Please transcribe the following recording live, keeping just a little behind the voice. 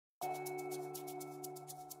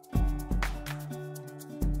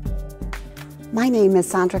My name is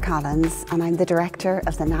Sandra Collins and I'm the Director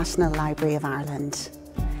of the National Library of Ireland.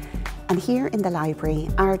 And here in the library,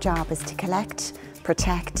 our job is to collect,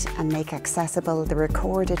 protect and make accessible the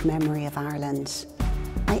recorded memory of Ireland.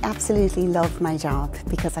 I absolutely love my job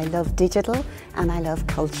because I love digital and I love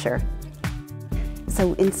culture.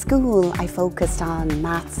 So in school I focused on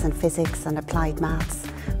maths and physics and applied maths,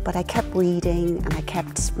 but I kept reading and I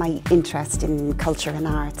kept my interest in culture and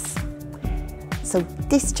arts. So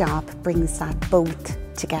this job brings that both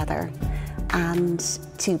together, and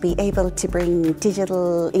to be able to bring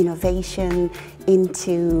digital innovation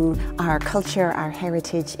into our culture, our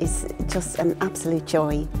heritage, is just an absolute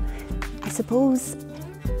joy. I suppose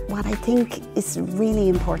what I think is really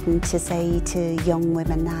important to say to young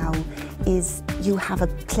women now is you have a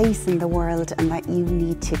place in the world and that you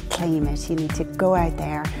need to claim it. You need to go out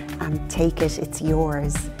there and take it, it's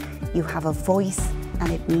yours. You have a voice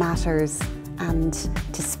and it matters, and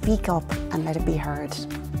to speak up and let it be heard.